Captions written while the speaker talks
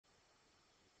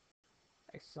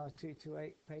Exercise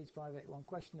 228, page 581,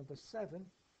 question number 7.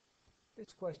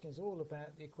 This question is all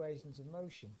about the equations of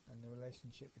motion and the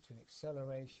relationship between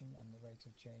acceleration and the rate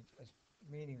of change, as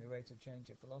meaning the rate of change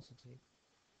of velocity,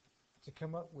 to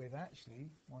come up with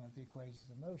actually one of the equations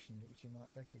of motion which you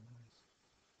might recognize.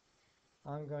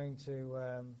 I'm going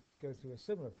to go through a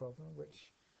similar problem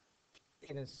which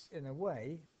in a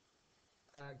way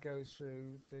goes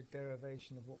through the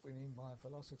derivation of what we mean by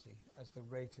velocity as the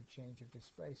rate of change of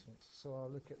displacement. So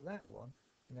I'll look at that one,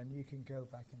 and then you can go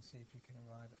back and see if you can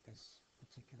arrive at this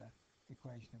particular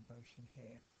equation of motion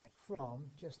here from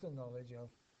just a knowledge of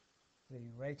the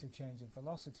rate of change of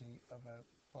velocity of a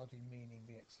body, meaning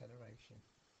the acceleration.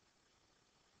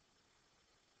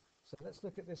 So let's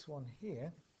look at this one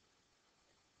here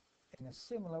in a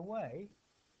similar way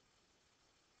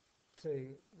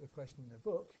to the question in the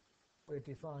book. We're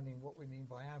defining what we mean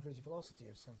by average velocity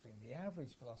of something. The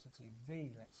average velocity,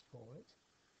 v let's call it,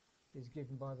 is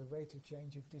given by the rate of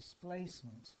change of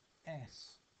displacement,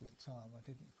 s, with time. I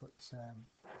didn't put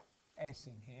s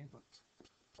in here, but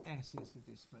s is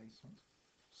the displacement.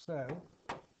 So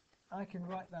I can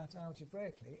write that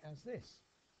algebraically as this: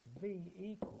 v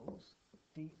equals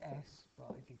ds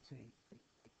by dt.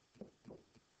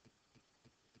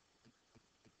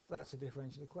 That's a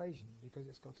differential equation because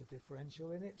it's got a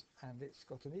differential in it and it's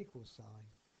got an equal sign.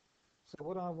 So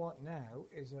what I want now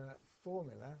is a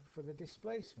formula for the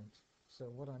displacement.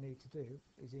 So what I need to do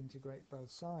is integrate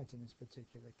both sides in this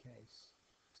particular case.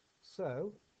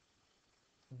 So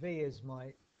v is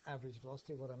my average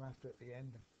velocity, what I'm after at the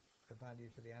end, the value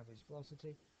for the average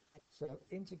velocity. So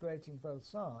integrating both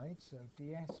sides, so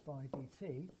ds by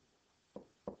dt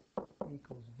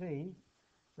equals v.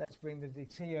 Let's bring the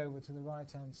dt over to the right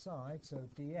hand side, so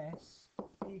ds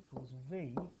equals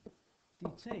v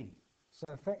dt. So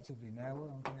effectively now what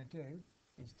I'm going to do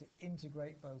is to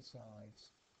integrate both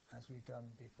sides as we've done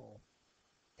before.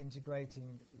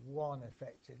 Integrating 1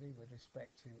 effectively with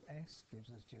respect to s gives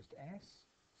us just s,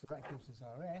 so that gives us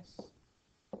our s,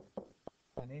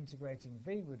 and integrating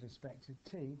v with respect to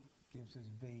t gives us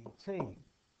vt,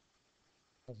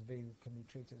 because v can be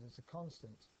treated as a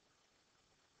constant.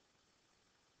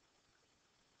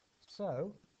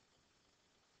 So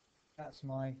that's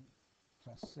my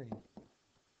plus c.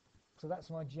 So that's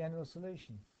my general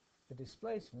solution. The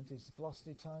displacement is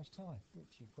velocity times time,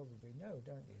 which you probably know,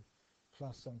 don't you?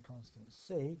 Plus some constant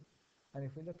c. And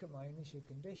if we look at my initial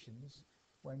conditions,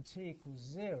 when t equals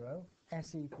 0,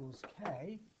 s equals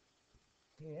k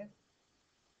here.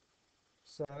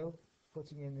 So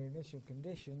putting in the initial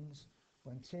conditions,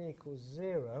 when t equals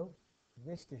 0,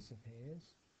 this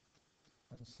disappears.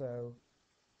 And so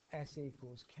s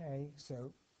equals k,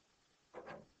 so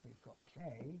we've got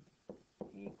k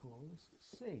equals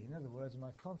c. In other words,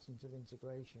 my constant of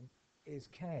integration is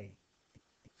k.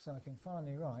 So I can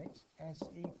finally write s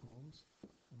equals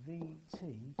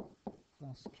vt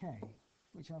plus k,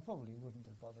 which I probably wouldn't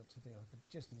have bothered to do. I could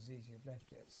just as easily have left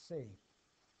it at c.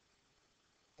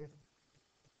 The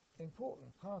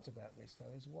important part about this,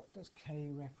 though, is what does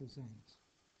k represent?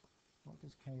 What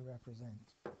does k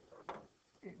represent?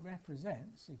 It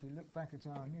represents, if we look back at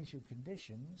our initial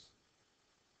conditions,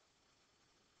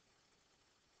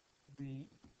 the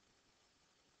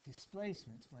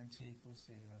displacement when t equals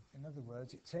 0. In other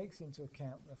words, it takes into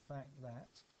account the fact that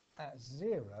at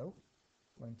 0,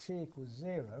 when t equals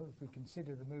 0, if we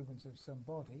consider the movement of some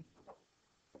body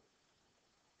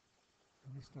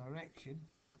in this direction,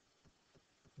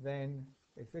 then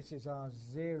if this is our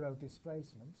 0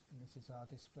 displacement, and this is our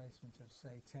displacement of,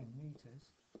 say, 10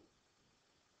 meters,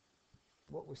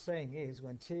 what we're saying is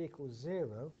when t equals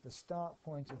 0, the start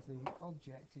point of the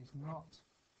object is not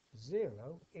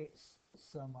 0, it's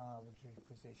some arbitrary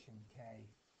position k.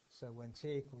 So when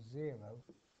t equals 0,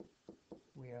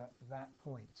 we are at that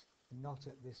point, not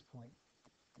at this point,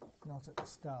 not at the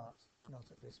start, not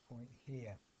at this point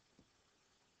here.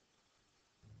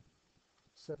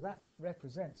 So that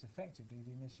represents effectively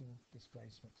the initial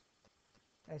displacement.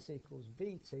 S equals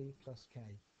vt plus k.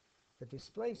 The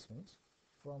displacement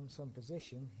from some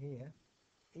position here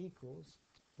equals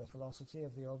the velocity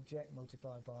of the object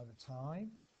multiplied by the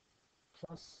time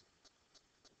plus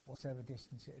whatever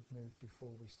distance it had moved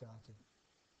before we started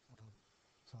our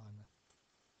timer.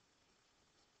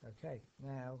 Okay,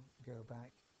 now go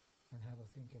back and have a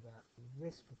think about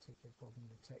this particular problem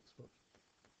in the textbook,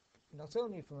 not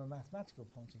only from a mathematical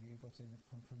point of view, but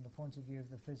from the point of view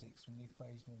of the physics, from the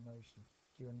equation of motion.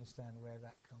 Do you understand where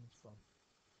that comes from?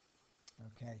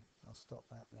 Okay, I'll stop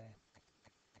that there.